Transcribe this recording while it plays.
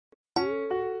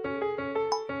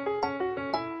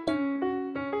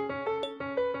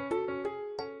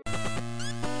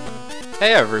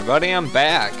Hey everybody, I'm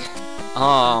back.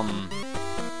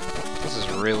 This is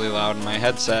really loud in my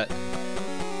headset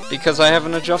because I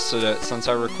haven't adjusted it since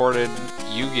I recorded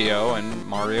Yu-Gi-Oh! And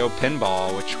Mario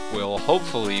Pinball, which will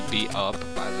hopefully be up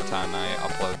by the time I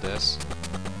upload this.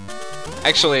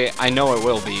 Actually, I know it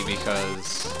will be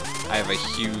because I have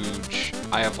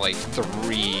like 3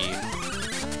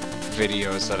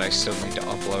 videos that I still need to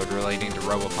upload relating to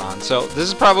Longbopon. So this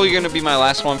is probably going to be my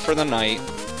last one for the night.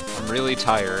 I'm really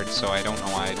tired, so I don't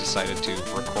know why I decided to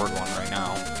record one right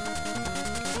now.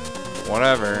 But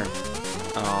whatever.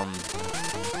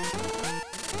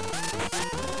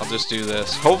 I'll just do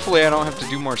this. Hopefully I don't have to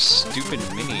do more stupid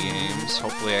mini-games.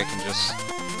 Hopefully I can just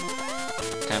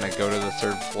kind of go to the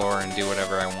 3rd floor and do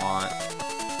whatever I want.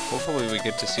 Hopefully we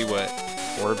get to see what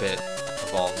Orbit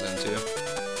evolves into.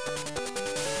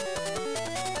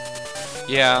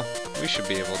 Yeah, we should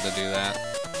be able to do that.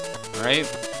 Right?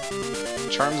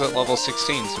 Charm's at level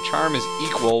 16, so Charm is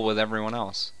equal with everyone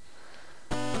else.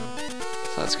 So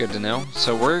that's good to know.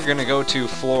 So we're gonna go to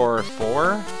floor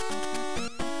 4?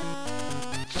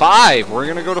 5! We're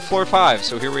gonna go to floor 5.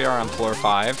 So here we are on floor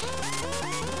 5.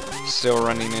 Still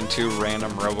running into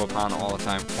random Longbopon all the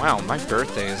time. Wow, my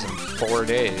birthday is in 4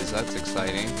 days. That's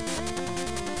exciting.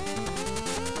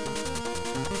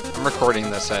 I'm recording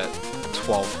this at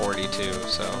 12:42,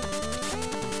 so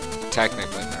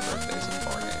technically my birthday's in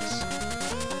 4 days.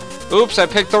 Oops, I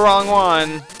picked the wrong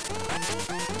one!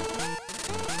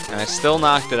 And I still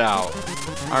knocked it out.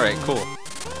 Alright, cool.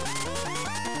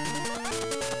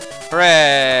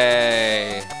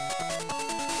 Hooray!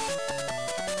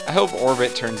 I hope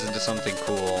Orbit turns into something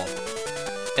cool.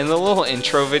 In the little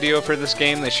intro video for this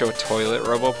game, they show a toilet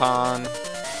Longbopon.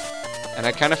 And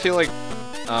I kind of feel like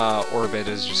Orbit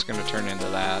is just going to turn into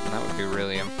that, and that would be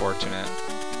really unfortunate.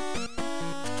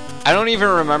 I don't even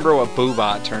remember what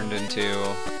Boobot turned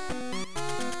into.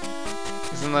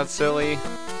 Isn't that silly?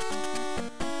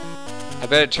 I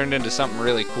bet it turned into something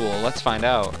really cool. Let's find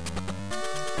out.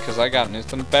 Because I got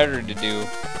nothing better to do.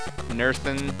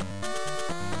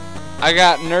 I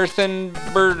got nothing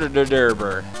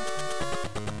burder.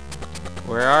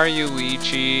 Where are you,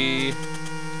 Lychee?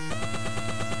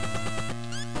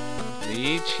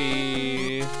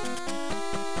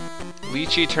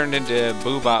 Lychee turned into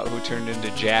Boobot, who turned into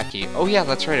Jackie. Oh yeah,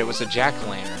 that's right, it was a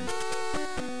jack-o'-lantern.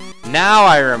 Now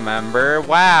I remember.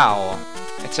 Wow.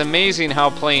 It's amazing how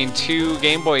playing 2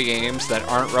 Game Boy games that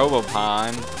aren't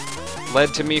Longbopon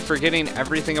led to me forgetting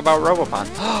everything about Longbopon.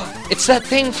 It's that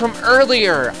thing from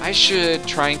earlier! I should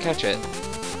try and catch it.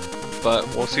 But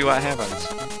we'll see what happens.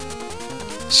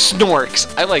 Snorks!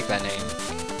 I like that name.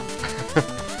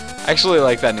 I actually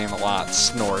like that name a lot,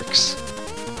 Snorks.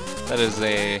 That is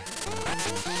a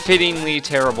fittingly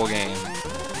terrible game.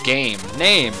 Name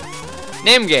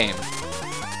game!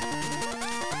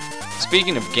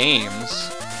 Speaking of games,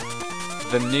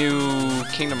 the new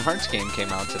Kingdom Hearts game came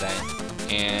out today.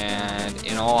 And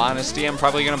in all honesty, I'm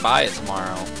probably going to buy it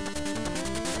tomorrow.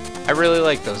 I really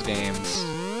like those games.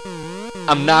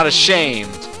 I'm not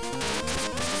ashamed.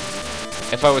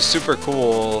 If I was super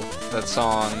cool, that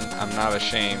song, I'm Not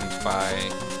Ashamed by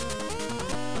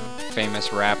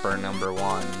famous rapper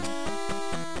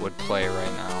 #1 would play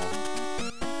right now.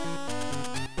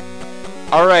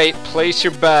 Alright, place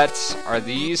your bets. Are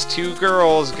these 2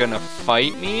 girls gonna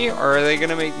fight me, or are they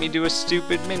gonna make me do a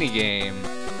stupid minigame?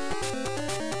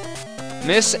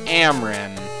 Miss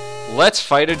Amryn, let's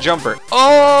fight a jumper.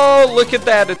 Oh, look at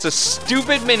that, it's a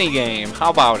stupid minigame.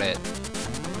 How about it?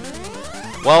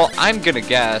 Well, I'm gonna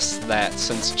guess that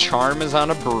since Charm is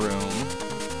on a broom,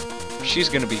 she's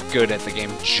gonna be good at the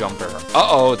game Jumper.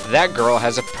 Uh-oh, that girl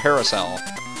has a parasol.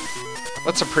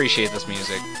 Let's appreciate this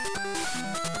music.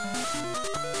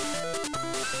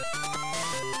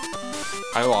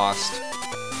 I lost.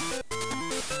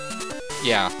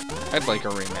 Yeah, I'd like a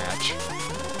rematch.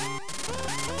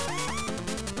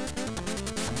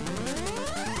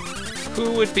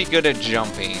 Who would be good at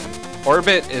jumping?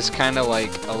 Orbit is kind of like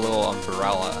a little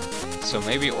umbrella, so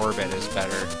maybe Orbit is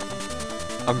better.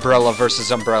 Umbrella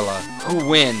versus Umbrella. Who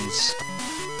wins?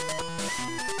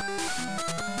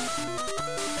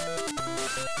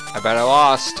 I bet I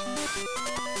lost.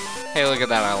 Hey, look at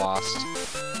that, I lost.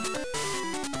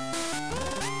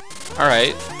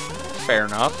 Alright, fair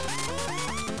enough.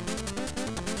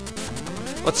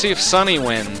 Let's see if Sunny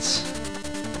wins.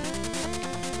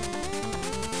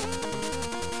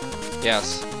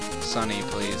 Yes, Sunny,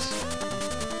 please.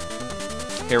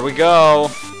 Here we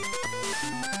go.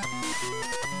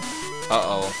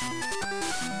 Uh-oh.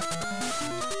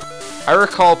 I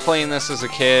recall playing this as a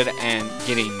kid and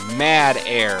getting mad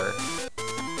air.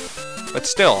 But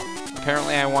still,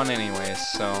 apparently I won anyways,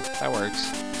 so that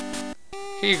works.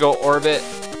 Here you go, Orbit.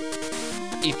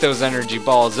 Eat those energy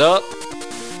balls up.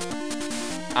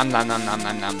 Nom nom nom nom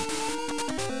nom nom.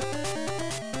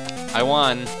 I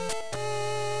won.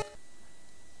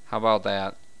 How about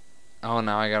that? Oh,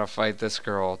 now I gotta fight this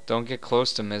girl. Don't get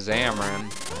close to Ms. Amron.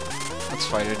 Let's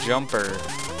fight a jumper.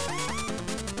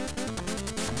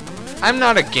 I'm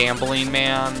not a gambling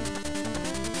man,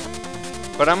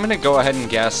 but I'm gonna go ahead and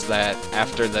guess that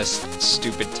after this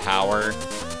stupid tower,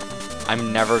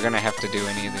 I'm never gonna have to do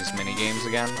any of these minigames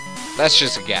again. That's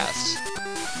just a guess.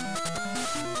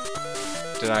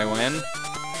 Did I win?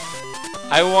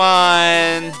 I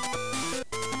won!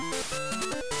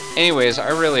 Anyways, I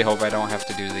really hope I don't have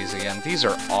to do these again. These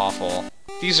are awful.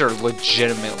 These are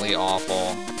legitimately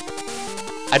awful.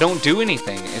 I don't do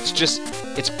anything. It's just,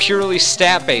 it's purely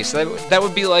stat-based. That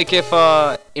would be like if,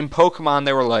 in Pokemon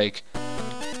they were like,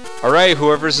 alright,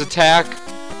 whoever's attack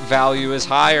value is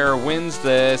higher wins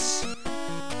this,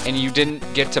 and you didn't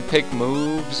get to pick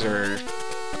moves or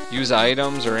use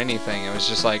items or anything. It was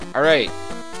just like, alright,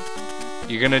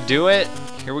 you're gonna do it?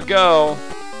 Here we go.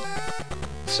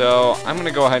 So, I'm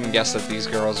gonna go ahead and guess that these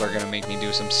girls are gonna make me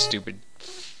do some stupid...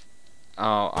 Oh,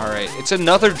 alright. It's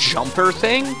another jumper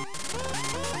thing?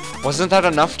 Wasn't that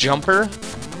enough jumper?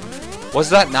 Was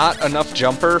that not enough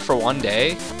jumper for one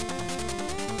day?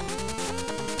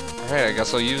 Alright, I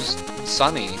guess I'll use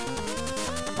Sunny.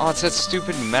 Oh, it's that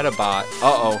stupid Metabot.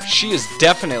 Uh-oh, she is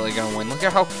definitely gonna win. Look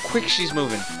at how quick she's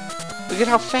moving. Look at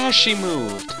how fast she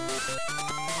moved.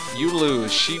 You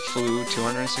lose. She flew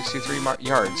 263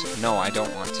 yards. No, I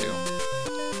don't want to.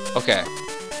 Okay.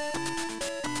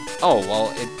 Oh,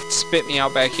 well, it spit me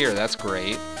out back here. That's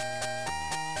great.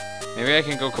 Maybe I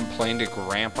can go complain to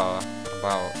Grandpa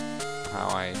about how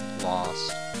I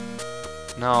lost.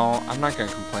 No, I'm not going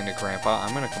to complain to Grandpa.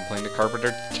 I'm going to complain to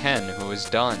Carpenter Ken, who is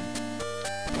done.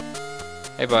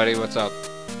 Hey, buddy, what's up?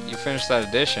 You finished that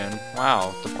addition?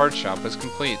 Wow, the parts shop is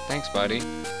complete. Thanks, buddy.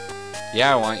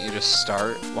 Yeah, I want you to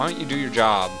start. Why don't you do your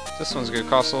job? This one's gonna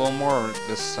cost a little more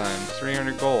this time.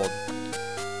 300 gold.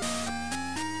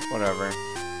 Whatever.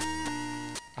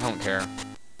 I don't care.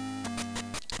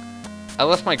 I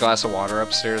left my glass of water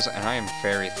upstairs, and I am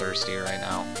very thirsty right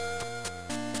now.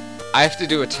 I have to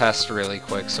do a test really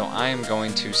quick, so I am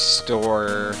going to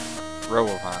store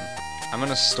Robopon. I'm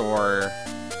gonna store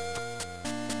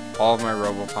all of my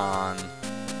Robopon.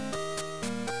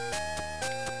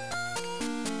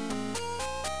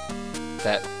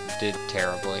 That did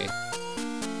terribly.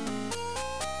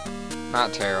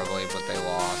 Not terribly, but they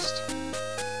lost.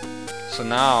 So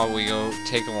now we go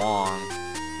take along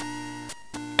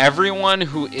everyone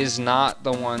who is not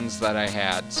the ones that I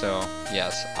had. So,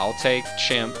 yes, I'll take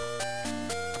Chimp.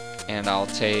 And I'll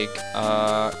take,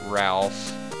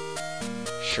 Ralph.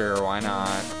 Sure, why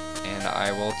not? And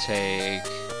I will take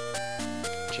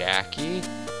Jackie?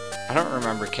 I don't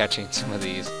remember catching some of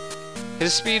these.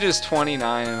 His speed is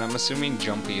 29, and I'm assuming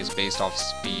Jumpy is based off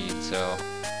speed, so...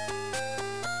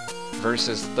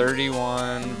 Versus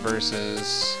 31,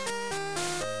 versus...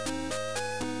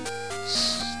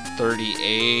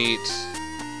 38...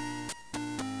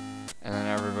 And then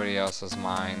everybody else is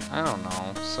mine. I don't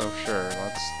know, so sure,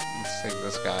 let's take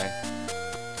this guy.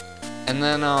 And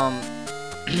then,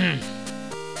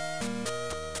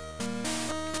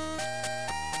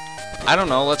 I don't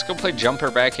know, let's go play Jumper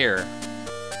back here.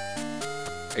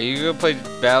 Are you gonna play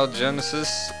Battle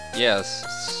Genesis? Yes.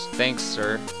 Thanks,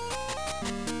 sir.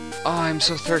 Oh, I'm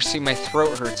so thirsty, my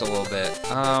throat hurts a little bit.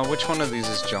 Which one of these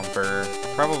is Jumper?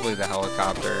 Probably the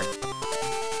helicopter.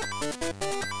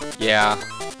 Yeah.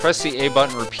 Press the A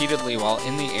button repeatedly while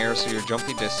in the air so your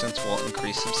jumping distance will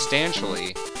increase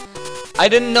substantially. I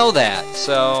didn't know that,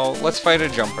 so let's fight a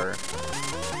Jumper.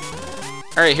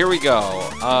 Alright, here we go.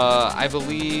 I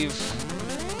believe...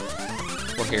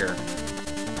 Well, here.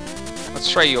 Let's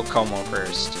try Yokomo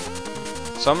first.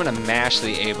 So I'm gonna mash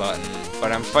the A button,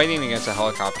 but I'm fighting against a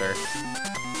helicopter.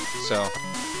 So...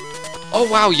 Oh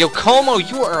wow, Yokomo,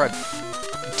 you are a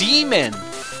demon!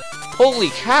 Holy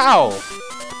cow!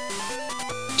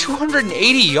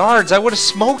 280 yards, I would have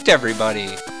smoked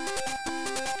everybody!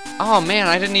 Oh man,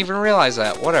 I didn't even realize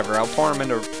that. Whatever, I'll pour him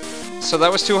into... So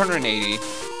that was 280.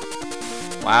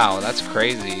 Wow, that's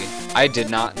crazy. I did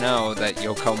not know that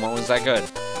Yokomo was that good.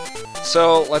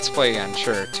 So, let's play again,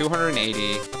 sure.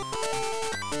 280.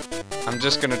 I'm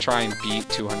just gonna try and beat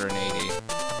 280.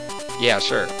 Yeah,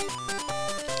 sure.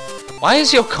 Why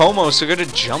is Yokomo so good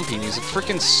at jumping? He's a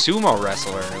freaking sumo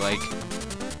wrestler. Like,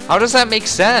 how does that make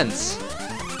sense?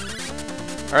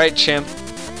 Alright, Chimp.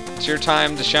 It's your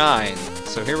time to shine.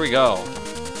 So here we go.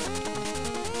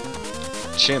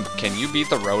 Chimp, can you beat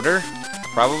the rotor?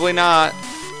 Probably not.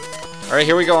 Alright,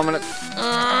 here we go. I'm gonna...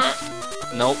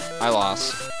 Nope, I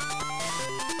lost.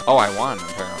 Oh, I won,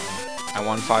 apparently. I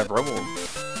won 5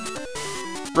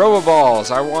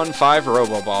 Robo-Balls! I won 5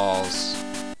 Robo-Balls.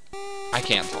 I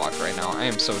can't talk right now. I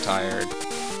am so tired.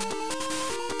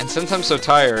 And since I'm so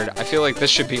tired, I feel like this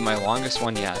should be my longest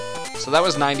one yet. So that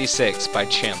was 96 by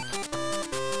Chimp.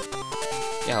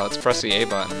 Yeah, let's press the A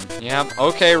button. Yep,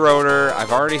 okay, Rotor.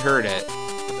 I've already heard it.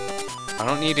 I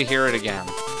don't need to hear it again.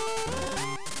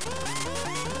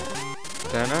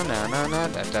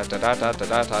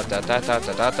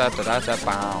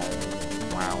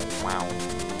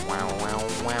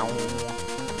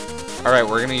 Alright,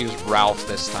 we're gonna use Ralph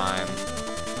this time.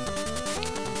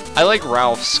 I like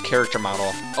Ralph's character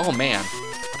model. Oh man.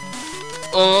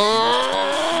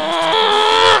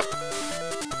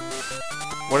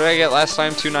 What did I get last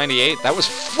time? 298? That was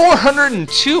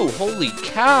 402! Holy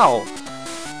cow!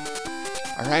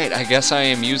 Alright, I guess I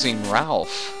am using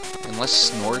Ralph.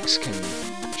 Unless Snorks can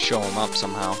show him up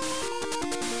somehow.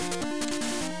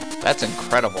 That's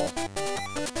incredible.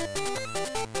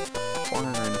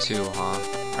 402, huh?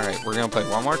 Alright, we're gonna play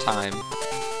one more time.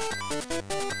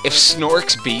 If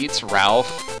Snorks beats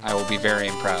Ralph, I will be very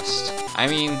impressed. I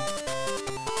mean,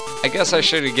 I guess I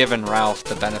should have given Ralph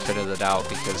the benefit of the doubt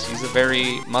because he's a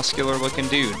very muscular looking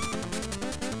dude.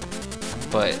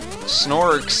 But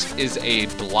Snorks is a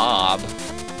blob.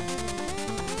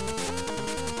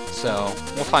 So,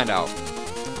 we'll find out.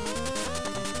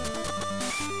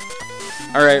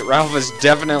 Alright, Ralph is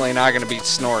definitely not going to beat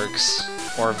Snorks,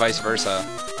 or vice versa.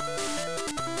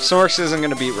 Snorks isn't going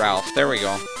to beat Ralph. There we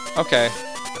go. Okay.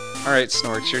 Alright,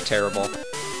 Snorks, you're terrible.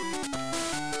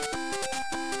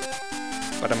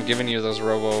 But I'm giving you those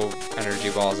Robo Energy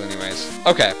Balls anyways.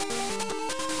 Okay.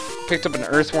 Picked up an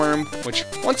Earthworm, which,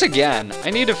 once again, I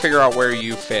need to figure out where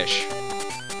you fish.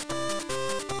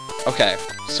 Okay,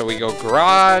 so we go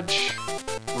Garage,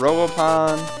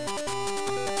 Robopon,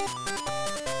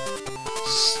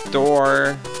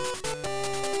 Store.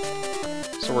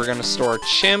 So we're gonna store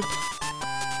Chimp.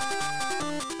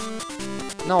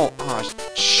 No, oh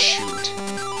shoot.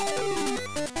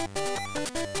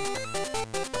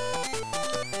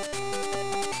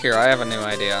 Here, I have a new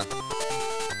idea.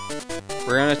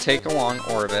 We're gonna take along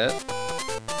Orbit.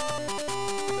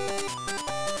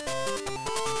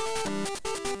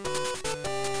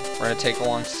 We're gonna take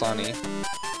along Sunny.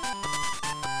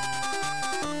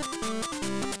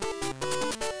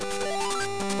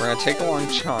 We're gonna take along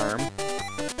Charm.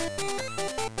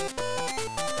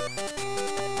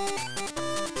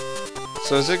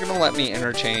 So is it gonna let me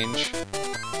interchange?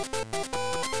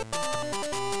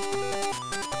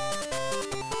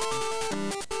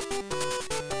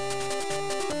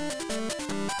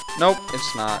 Nope,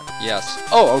 it's not. Yes.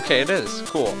 Oh, okay, it is.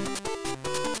 Cool.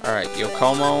 Alright,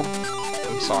 Yokomo.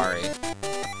 I'm sorry.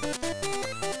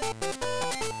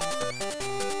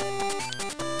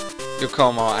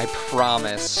 Yokomo, I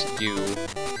promise you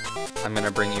I'm gonna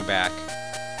bring you back.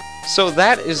 So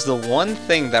that is the one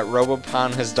thing that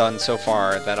Robopon has done so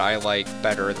far that I like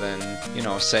better than, you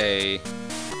know, say...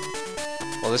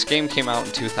 Well, this game came out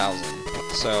in 2000,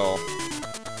 so...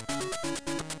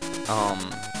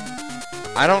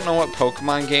 I don't know what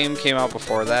Pokemon game came out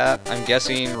before that. I'm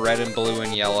guessing Red and Blue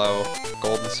and Yellow,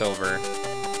 Gold and Silver.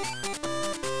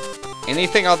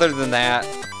 Anything other than that,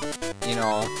 you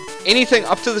know, anything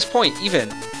up to this point,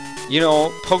 even, you know,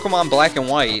 Pokemon Black and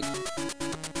White,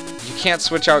 you can't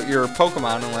switch out your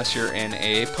Pokemon unless you're in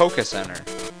a Poké Center.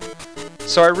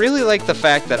 So I really like the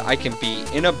fact that I can be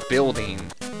in a building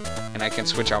and I can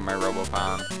switch out my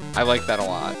Robopon. I like that a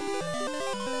lot.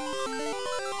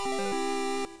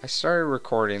 I started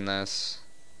recording this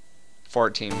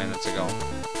 14 minutes ago.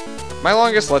 My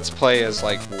longest Let's Play is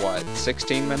like, what,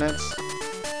 16 minutes?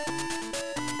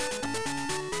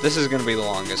 This is gonna be the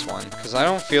longest one, because I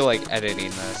don't feel like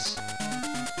editing this.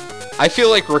 I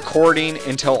feel like recording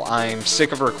until I'm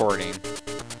sick of recording.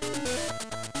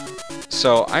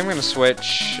 So I'm gonna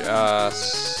switch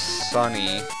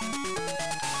Sunny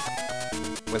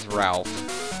with Ralph.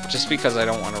 Just because I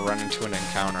don't want to run into an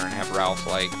encounter and have Ralph,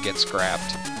 like, get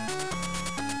scrapped.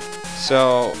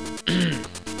 So,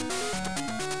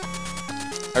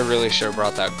 I really should have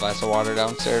brought that glass of water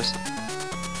downstairs.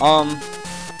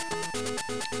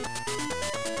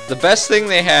 The best thing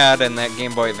they had in that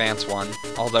Game Boy Advance one,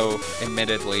 although,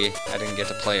 admittedly, I didn't get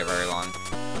to play it very long.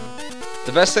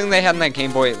 The best thing they had in that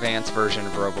Game Boy Advance version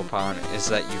of Robopon is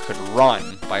that you could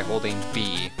run by holding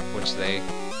B, which they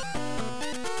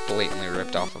blatantly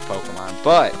ripped off of Pokemon,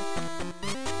 but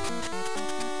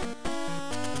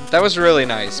that was really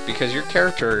nice because your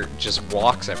character just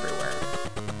walks everywhere.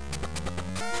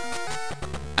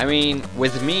 I mean,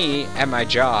 with me at my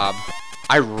job,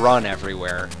 I run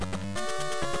everywhere.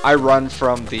 I run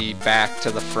from the back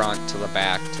to the front to the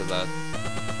back to the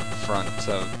front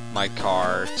of my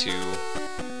car to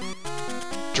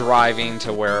driving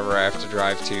to wherever I have to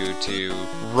drive to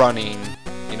running.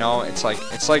 You know, it's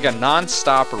like a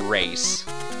non-stop race.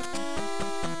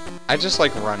 I just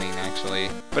like running, actually.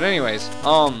 But anyways,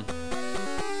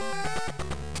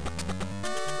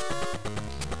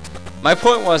 my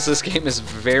point was this game is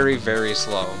very, very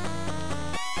slow.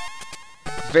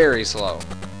 Very slow.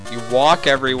 You walk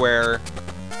everywhere.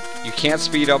 You can't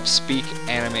speed up speak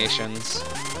animations.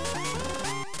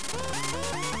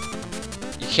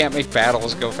 You can't make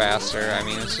battles go faster. I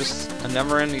mean, it's just a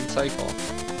never-ending cycle.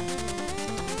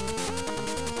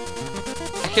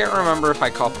 I can't remember if I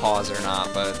caught pause or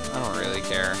not, but I don't really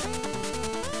care.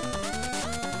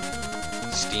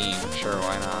 Steam, sure,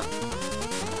 why not?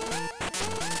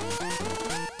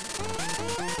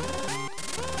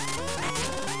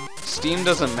 Steam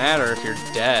doesn't matter if you're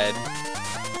dead.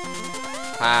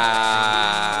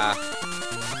 I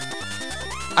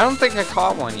don't think I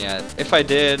caught one yet. If I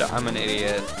did, I'm an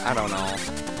idiot. I don't know.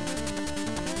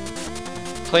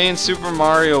 Playing Super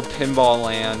Mario Pinball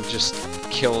Land just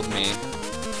killed me.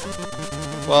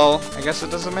 Well, I guess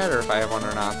it doesn't matter if I have one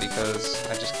or not because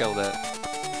I just killed it.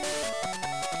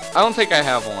 I don't think I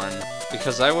have one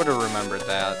because I would have remembered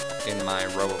that in my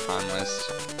Robopon list.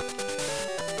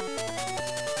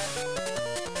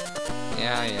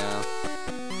 Yeah.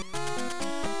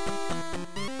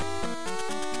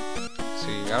 So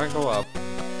you gotta go up.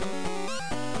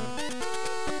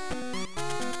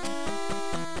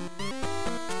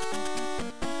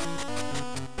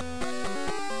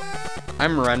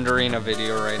 I'm rendering a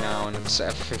video right now and it's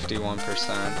at 51%.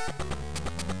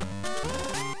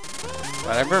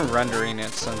 But I've been rendering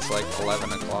it since like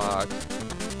 11 o'clock.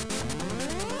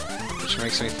 Which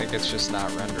makes me think it's just not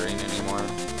rendering anymore.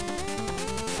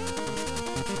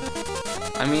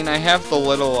 I mean, I have the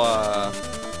little,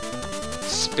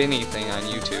 spinny thing on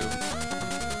YouTube.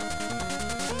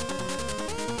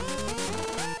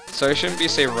 So I shouldn't be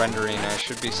saying rendering, I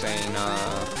should be saying,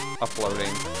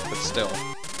 uploading, but still.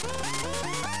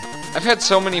 I've had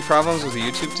so many problems with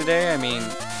YouTube today, I mean,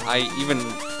 I even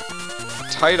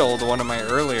titled one of my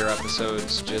earlier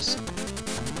episodes just,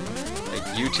 like,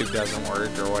 YouTube doesn't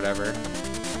work or whatever.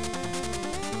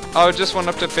 Oh, it just went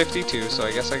up to 52, so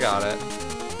I guess I got it.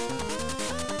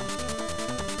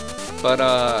 But,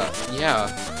 yeah,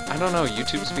 I don't know,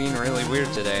 YouTube's being really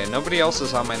weird today, and nobody else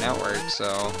is on my network,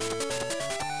 so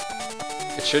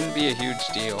it shouldn't be a huge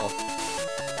deal.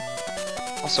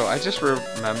 Also, I just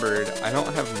remembered, I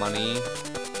don't have money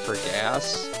for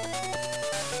gas,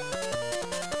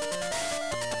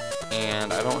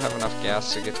 and I don't have enough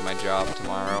gas to get to my job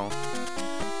tomorrow.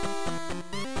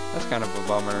 That's kind of a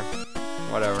bummer.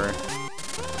 Whatever.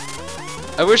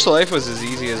 I wish life was as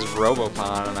easy as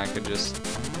Robopon, and I could just,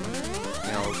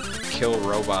 you know, kill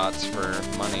robots for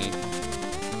money.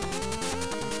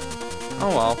 Oh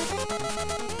well.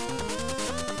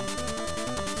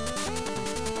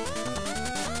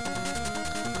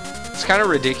 It's kind of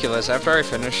ridiculous. After I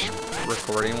finish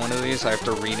recording one of these, I have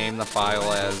to rename the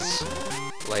file as,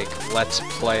 like, Let's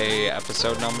Play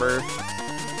episode number.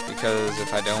 Because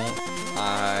if I don't,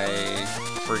 I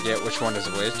forget which one is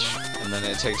which. And then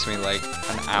it takes me, like,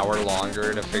 an hour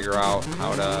longer to figure out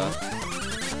how to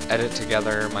edit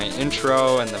together my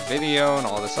intro and the video and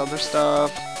all this other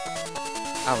stuff.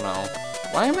 I don't know.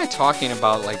 Why am I talking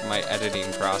about, like, my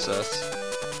editing process?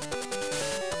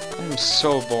 I'm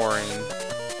so boring.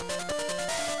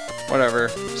 Whatever.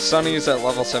 Sunny's at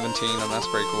level 17, and that's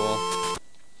pretty cool.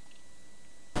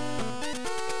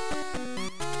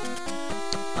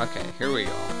 Okay, here we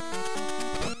go.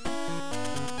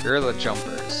 Here are the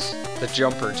jumpers. The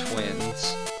jumper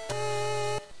twins.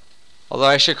 Although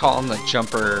I should call them the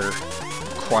jumper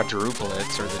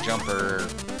quadruplets, or the jumper...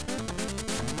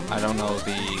 I don't know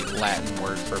the Latin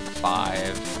word for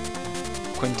 5.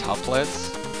 Quintuplets?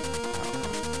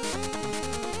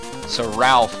 So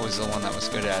Ralph was the one that was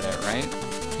good at it, right?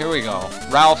 Here we go.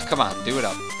 Ralph, come on, do it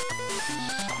up.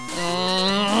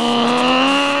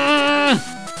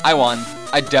 I won.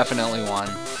 I definitely won.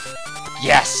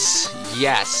 Yes!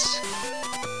 Yes!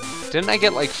 Didn't I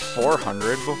get like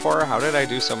 400 before? How did I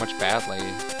do so much badly?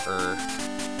 Or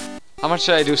how much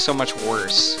did I do so much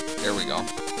worse? There we go.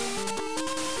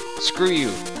 Screw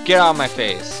you. Get out of my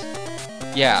face.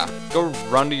 Yeah, go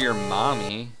run to your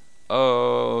mommy.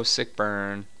 Oh, sick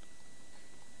burn.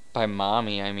 By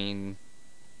mommy, I mean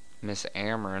Miss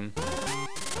Amron.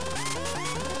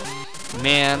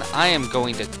 Man, I am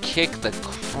going to kick the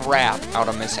crap out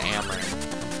of Miss Amron.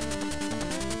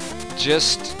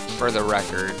 Just for the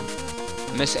record,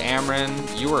 Miss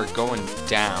Amron, you are going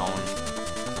down.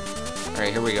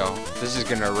 Alright, here we go. This is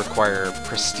gonna require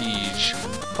prestige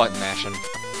button mashing.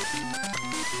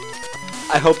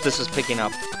 I hope this is picking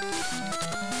up.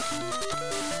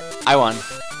 I won.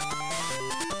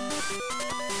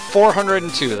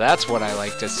 402, that's what I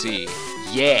like to see.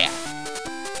 Yeah!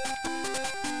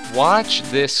 Watch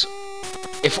this.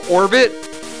 If Orbit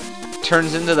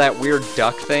turns into that weird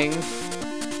duck thing,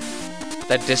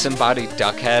 that disembodied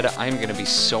duck head, I'm gonna be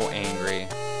so angry.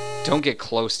 Don't get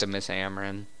close to Miss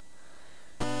Amryn.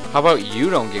 How about you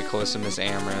don't get close to Miss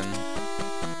Amryn?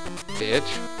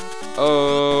 Bitch.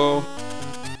 Oh.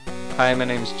 Hi, my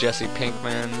name's Jesse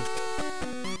Pinkman.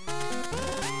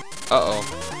 Uh-oh.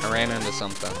 I ran into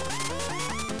something.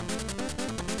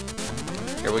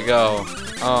 Here we go.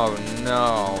 Oh,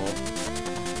 no.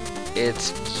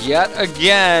 It's yet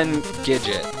again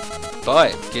Gidget.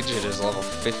 But Gidget is level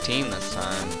 15 this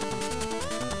time.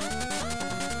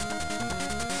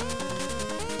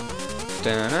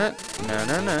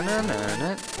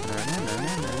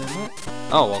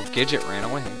 Oh, well, Gidget ran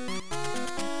away.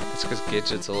 That's because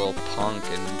Gidget's a little punk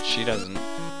and she doesn't...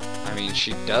 I mean,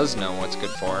 she does know what's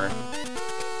good for her.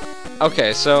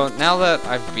 Okay, so now that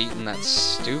I've beaten that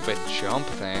stupid jump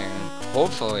thing,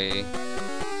 hopefully...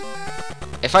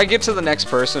 If I get to the next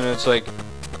person and it's like,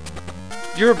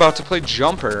 you're about to play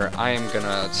Jumper, I am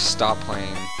gonna stop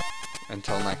playing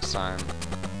until next time.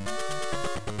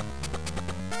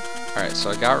 Alright, so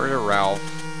I got rid of Ralph.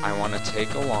 I want to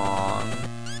take along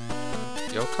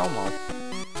Yokomo.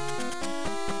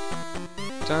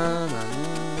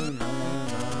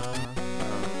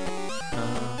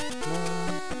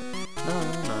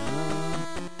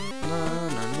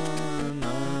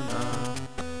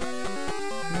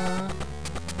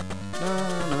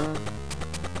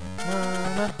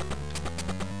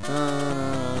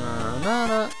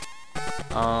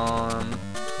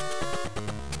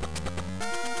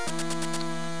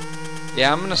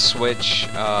 Yeah, I'm gonna switch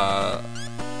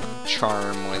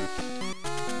Charm with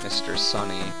Mr.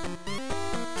 Sunny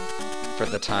for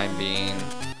the time being,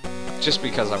 just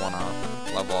because I want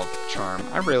to level up Charm.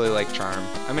 I really like Charm.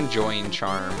 I'm enjoying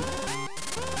Charm.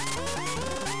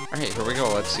 Alright, here we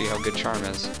go. Let's see how good Charm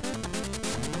is.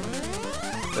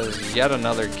 There's yet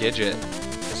another Gidget.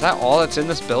 Is that all that's in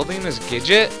this building is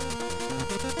Gidget?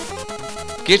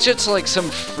 Gidget's like some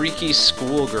freaky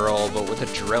schoolgirl, but with a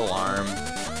drill arm.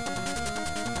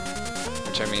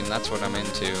 I mean, that's what I'm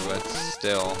into, but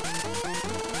still.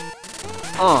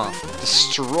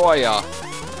 Destroyer!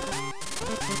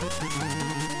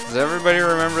 Does everybody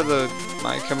remember the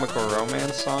My Chemical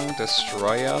Romance song,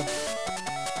 Destroyer?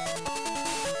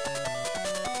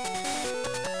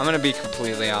 I'm gonna be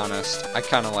completely honest, I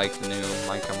kinda like the new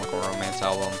My Chemical Romance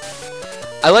album.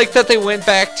 I like that they went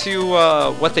back to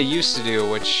what they used to do,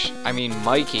 which, I mean,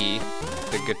 Mikey,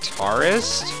 the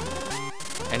guitarist,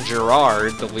 and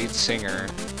Gerard, the lead singer.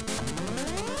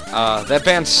 That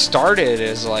band started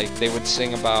as, like, they would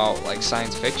sing about, like,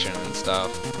 science fiction and stuff.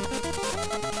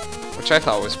 Which I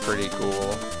thought was pretty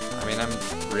cool. I mean, I'm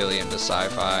really into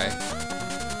sci-fi.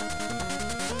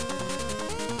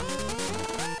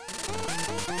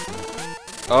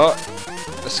 Oh!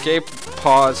 Escape,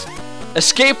 pause.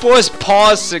 Escape was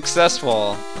pause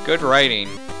successful. Good writing.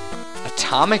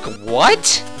 Atomic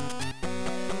what?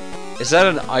 Is that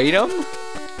an item?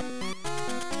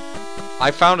 I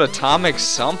found atomic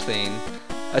something.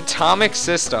 Atomic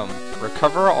system.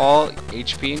 Recover all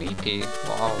HP and EP.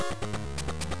 Wow.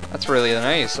 That's really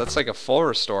nice. That's like a full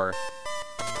restore.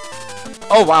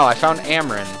 Oh wow, I found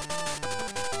Amryn.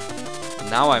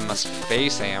 Now I must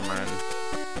face Amryn.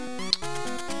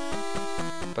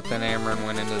 But then Amryn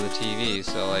went into the TV,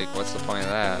 so like, what's the point of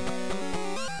that?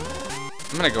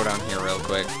 I'm gonna go down here real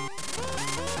quick.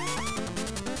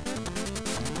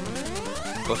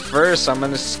 But first, I'm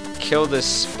gonna kill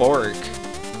this Spork.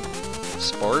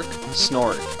 Spork?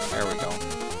 Snork. There we go.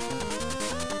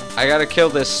 I gotta kill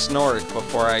this Snork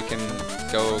before I can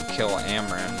go kill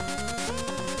Amryn.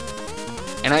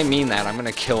 And I mean that, I'm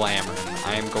gonna kill Amryn.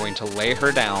 I am going to lay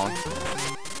her down.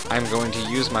 I'm going to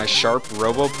use my sharp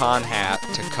Longbopon hat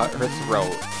to cut her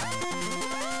throat.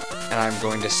 And I'm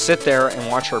going to sit there and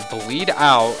watch her bleed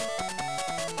out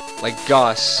like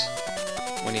Gus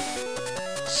when he,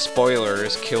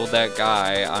 spoilers, killed that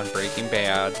guy on Breaking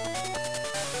Bad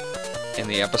in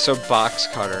the episode Box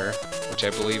Cutter, which I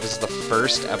believe is the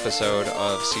first episode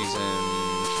of season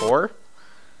 4.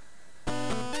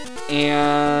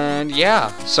 And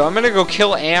yeah, so I'm gonna go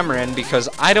kill Amryn because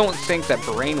I don't think that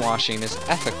brainwashing is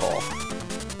ethical.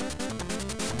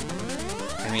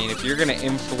 I mean, if you're gonna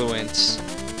influence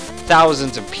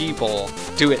thousands of people,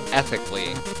 do it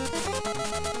ethically.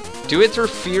 Do it through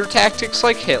fear tactics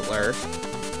like Hitler,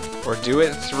 Or do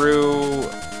it through...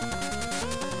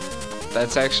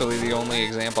 That's actually the only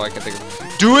example I can think of.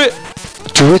 Do it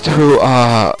through,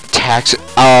 tax,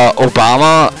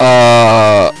 Obama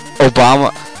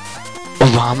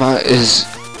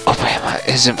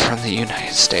isn't from the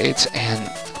United States, and,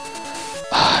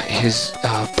 his,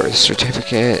 birth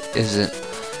certificate isn't,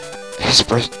 his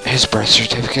birth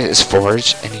certificate is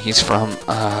forged, and he's from,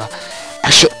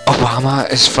 actually, Obama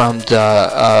is from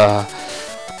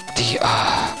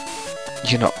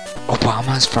you know,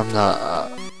 Obama is from the,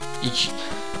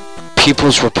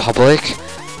 People's Republic,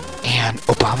 and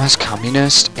Obama's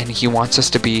communist, and he wants us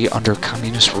to be under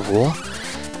communist rule,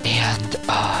 and,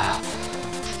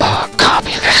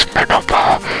 communist.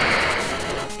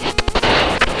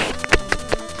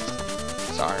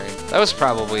 Sorry, that was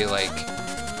probably, like,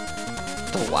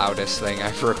 the loudest thing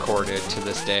I've recorded to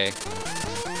this day.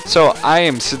 So, I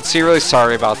am sincerely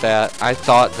sorry about that. I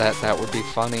thought that that would be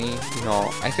funny. You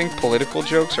know, I think political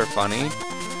jokes are funny,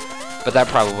 but that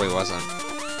probably wasn't.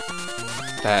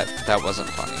 That wasn't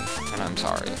funny, and I'm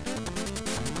sorry.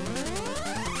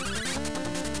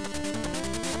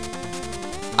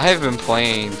 I have been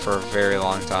playing for a very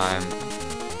long time.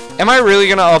 Am I really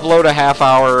gonna upload a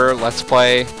half-hour Let's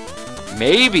Play?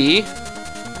 Maybe.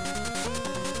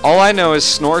 All I know is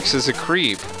Snorks is a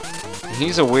creep. And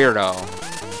he's a weirdo.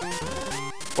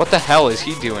 What the hell is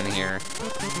he doing here?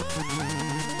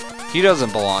 He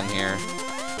doesn't belong here.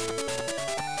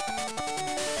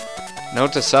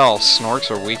 Note to self,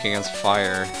 Snorks are weak against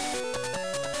fire.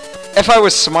 If I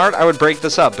was smart, I would break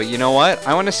this up, but you know what?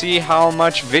 I want to see how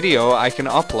much video I can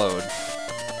upload.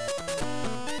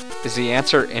 Is the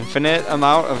answer infinite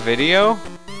amount of video?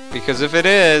 Because if it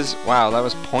is, wow, that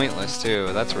was pointless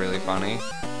too. That's really funny.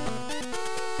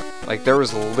 Like, there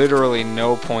was literally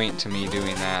no point to me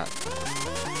doing that.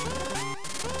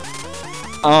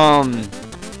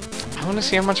 I want to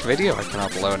see how much video I can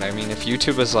upload. I mean, if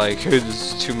YouTube is like, hey,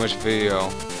 this is too much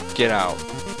video, get out.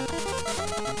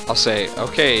 I'll say,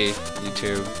 okay,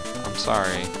 YouTube, I'm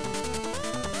sorry.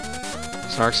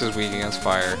 Snarks is weak against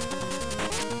fire.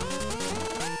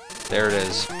 There it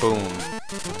is. Boom.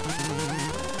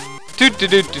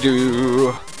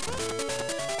 Do-do-do-do-do.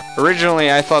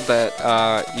 Originally, I thought that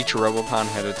each Robopon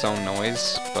had its own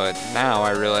noise, but now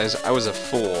I realize I was a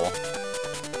fool.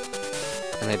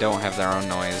 And they don't have their own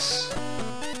noise.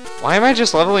 Why am I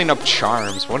just leveling up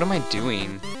charms? What am I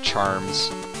doing?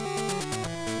 Charms.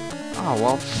 Oh,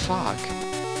 well, fuck.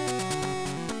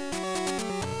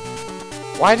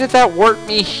 Why did that warp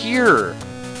me here?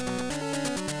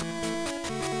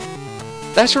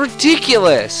 That's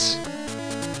ridiculous!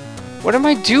 What am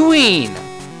I doing?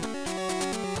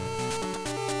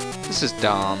 This is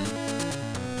dumb.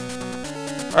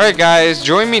 Alright guys,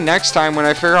 join me next time when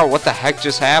I figure out what the heck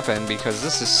just happened, because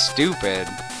this is stupid.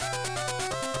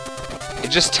 It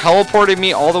just teleported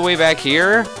me all the way back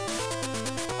here?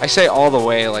 I say all the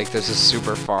way like this is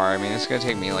super far. I mean, it's gonna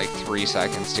take me like 3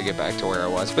 seconds to get back to where I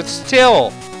was, but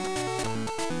still!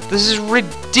 This is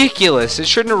ridiculous! It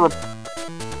shouldn't have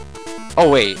Oh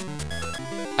wait.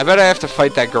 I bet I have to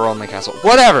fight that girl in the castle.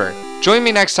 Whatever! Join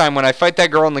me next time when I fight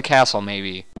that girl in the castle,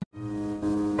 maybe.